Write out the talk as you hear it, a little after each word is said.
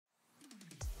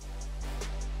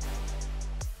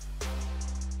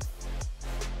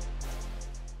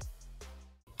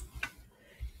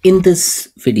In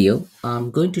this video, I'm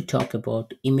going to talk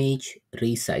about Image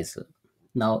Resizer.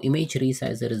 Now, Image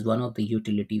Resizer is one of the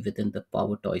utility within the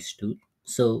powertoys tool.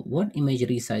 So, what Image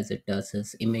Resizer does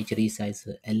is Image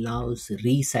Resizer allows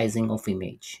resizing of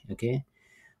image. Okay,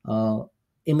 uh,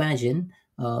 imagine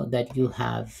that you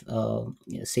have,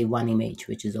 say, one image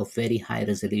which is of very high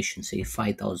resolution, say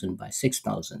 5000 by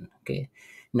 6000. Okay,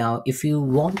 now if you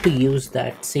want to use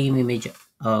that same image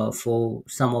for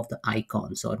some of the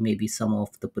icons or maybe some of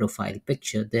the profile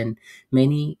picture, then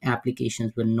many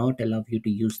applications will not allow you to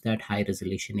use that high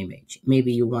resolution image.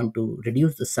 Maybe you want to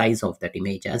reduce the size of that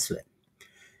image as well.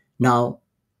 Now,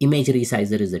 Image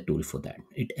Resizer is a tool for that.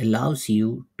 It allows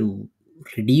you to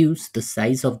reduce the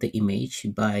size of the image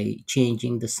by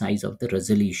changing the size of the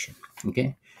resolution.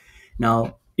 Okay.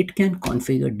 Now, it can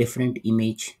configure different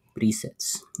image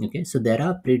presets. Okay. So there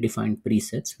are predefined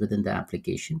presets within the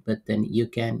application, but then you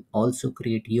can also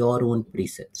create your own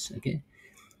presets. Okay.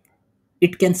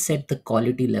 It can set the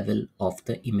quality level of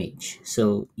the image,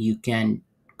 so you can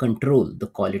control the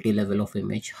quality level of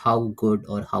image, how good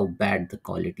or how bad the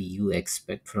quality you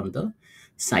expect from the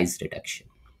size reduction.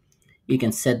 You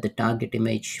can set the target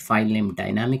image file name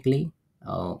dynamically,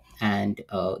 and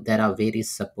there are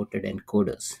various supported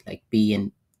encoders like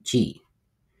png,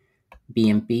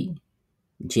 bmp,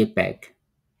 jpeg,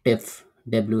 tiff,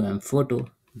 wmphoto,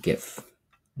 gif.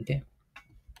 Okay,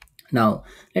 now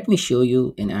let me show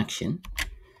you in action.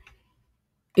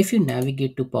 If you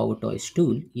navigate to PowerToys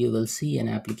tool, you will see an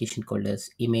application called as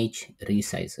Image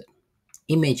Resizer.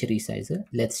 Image Resizer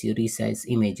lets you resize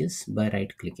images by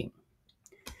right clicking.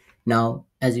 Now,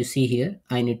 as you see here,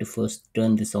 I need to first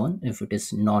turn this on if it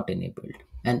is not enabled,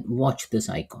 and watch this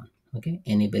icon. Okay,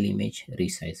 enable Image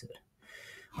Resizer.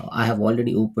 I have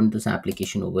already opened this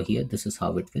application over here. This is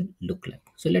how it will look like.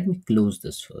 So let me close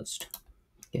this first.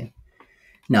 Okay.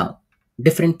 Now,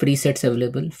 different presets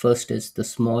available. First is the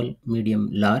small, medium,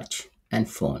 large, and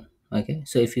phone. Okay,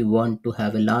 so if you want to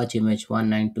have a large image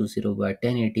 1920 by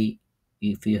 1080,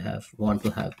 if you have want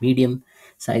to have medium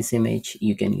size image,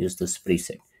 you can use this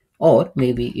preset. Or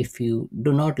maybe if you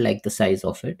do not like the size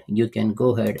of it, you can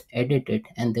go ahead, edit it,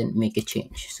 and then make a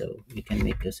change. So you can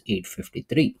make this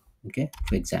 853. Okay,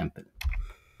 for example,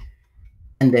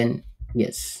 and then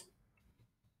yes,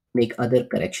 make other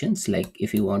corrections like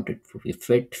if you want it to be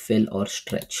fit, fill, or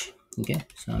stretch. Okay,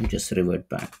 so I'm just revert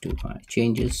back to my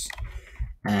changes,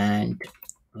 and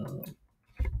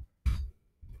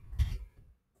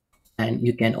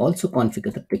you can also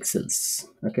configure the pixels.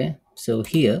 Okay, so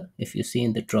here if you see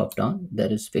in the drop down,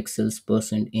 there is pixels,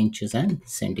 percent, inches, and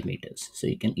centimeters, so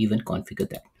you can even configure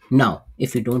that. Now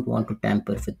if you don't want to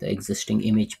tamper with the existing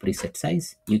image preset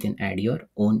size, you can add your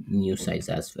own new size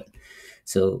as well.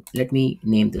 So let me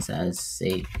name this as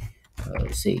say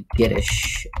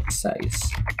Girish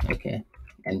size. Okay,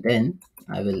 and then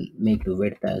I will make the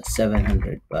width as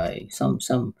 700 by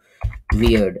some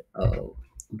weird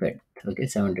width. Okay,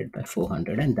 700 by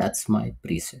 400, and that's my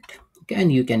preset. Okay,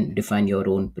 and you can define your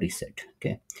own preset.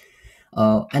 Okay,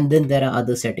 and then there are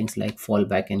other settings like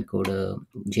fallback encoder,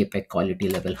 JPEG quality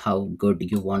level, how good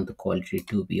you want the quality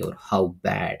to be or how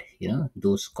bad,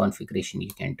 those configuration you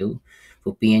can do.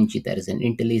 For PNG, there is an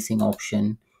interlacing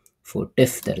option. For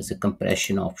TIFF, there is a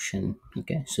compression option.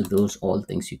 Okay, so those all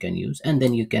things you can use, and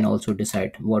then you can also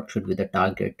decide what should be the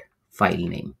target file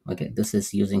name. Okay, this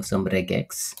is using some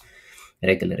regex,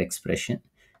 regular expression,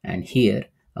 and here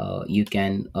you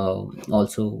can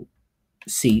also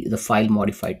see the file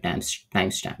modified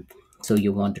timestamp. So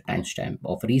you want a timestamp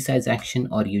of resize action,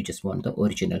 or you just want the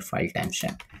original file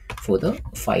timestamp for the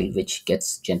file which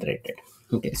gets generated.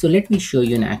 Okay, so let me show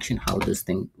you in action how this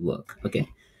thing work. Okay,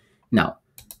 now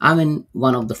I'm in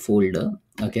one of the folder.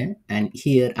 Okay, and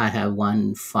here I have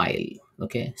one file.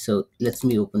 Okay, so let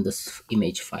me open this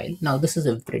image file. Now this is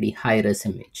a pretty high res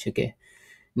image. Okay,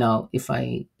 now, if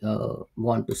I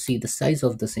want to see the size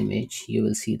of this image, you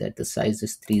will see that the size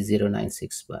is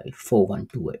 3096 by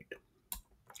 4128.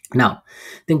 Now,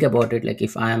 think about it like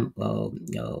if I am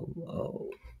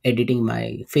editing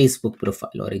my Facebook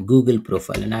profile or a Google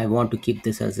profile and I want to keep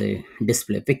this as a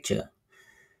display picture.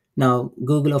 Now,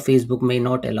 Google or Facebook may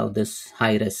not allow this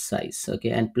high res size,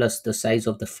 okay, and plus the size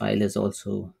of the file is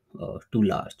also too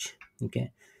large,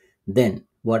 okay. Then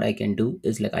what I can do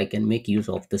is like I can make use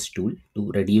of this tool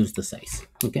to reduce the size.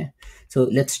 Okay, so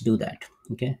let's do that.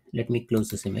 Okay, let me close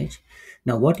this image.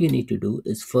 Now what you need to do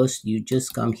is first you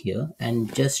just come here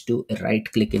and just do a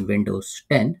right click in Windows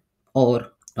 10,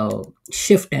 or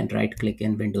shift and right click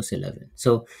in Windows 11.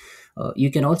 So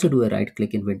You can also do a right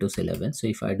click in Windows 11. So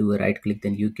if I do a right click,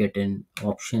 then you get an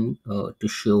option to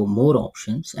show more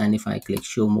options. And if I click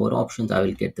show more options, I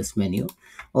will get this menu.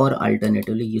 Or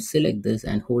alternatively, you select this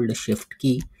and hold the shift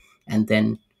key, and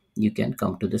then you can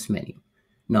come to this menu.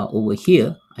 Now over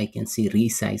here, I can see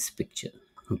resize picture.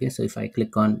 Okay, so if I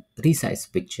click on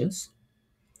resize pictures,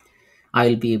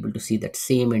 I'll be able to see that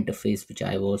same interface which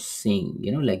I was seeing,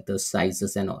 like the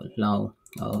sizes and all. Now,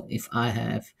 if I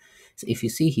have, so if you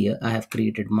see here, I have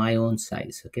created my own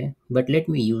size, okay? But let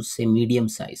me use, say, medium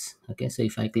size, okay? So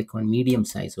if I click on medium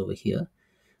size over here,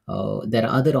 there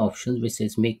are other options which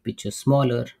says make picture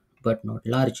smaller but not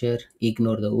larger,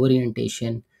 ignore the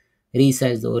orientation,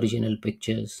 resize the original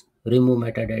pictures, remove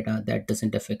metadata that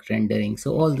doesn't affect rendering.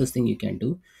 So all this thing you can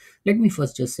do. Let me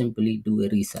first just simply do a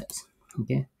resize,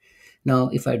 okay? Now,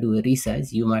 if I do a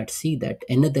resize, you might see that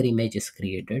another image is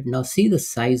created. Now, see the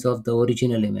size of the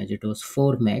original image. It was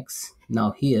 4 megs.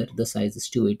 Now, here the size is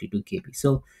 282 KB.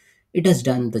 So, it has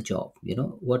done the job.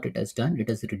 What it has done, it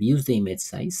has reduced the image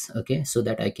size, okay, so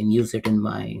that I can use it in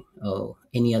my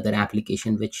any other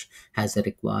application which has a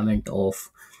requirement of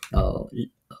uh,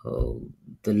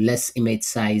 the less image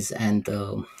size and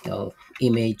the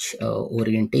image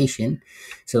orientation.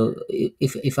 So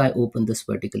if I open this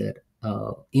particular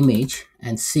image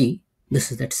and see,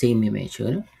 this is that same image,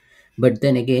 but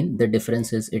then again the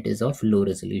difference is it is of low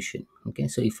resolution. Okay,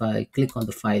 so if I click on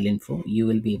the file info, you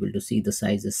will be able to see the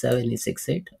size is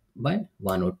 768 by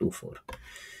 1024.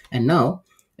 And now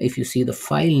if you see the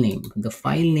file name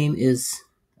is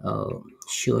uh,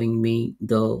 showing me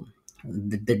the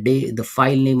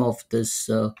file name of this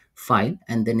file,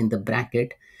 and then in the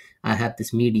bracket I have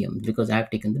this medium because I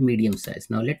have taken the medium size.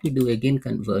 Now let me do again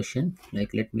conversion,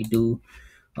 like let me do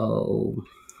uh,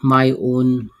 my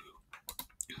own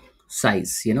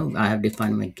size. I have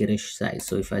defined my Girish size.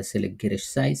 So if I select Girish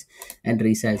size and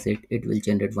resize it, it will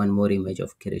generate one more image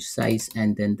of Girish size,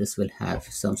 and then this will have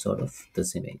some sort of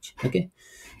this image. Okay,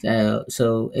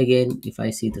 so again, if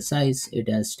I see the size, it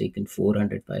has taken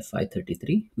 400 by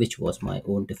 533, which was my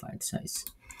own defined size.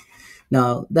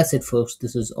 Now that's it, folks.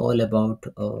 This is all about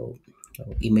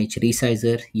image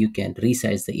resizer. You can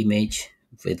resize the image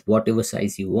with whatever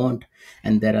size you want,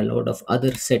 and there are a lot of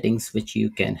other settings which you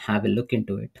can have a look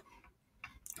into it.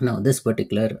 Now this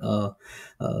particular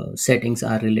settings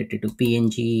are related to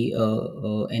PNG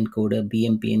encoder,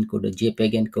 BMP encoder,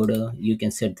 JPEG encoder. You can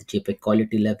set the JPEG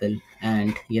quality level,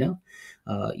 and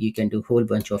you can do a whole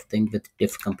bunch of things with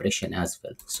TIFF compression as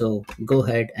well. So go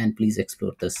ahead and please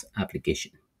explore this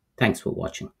application. Thanks for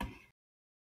watching.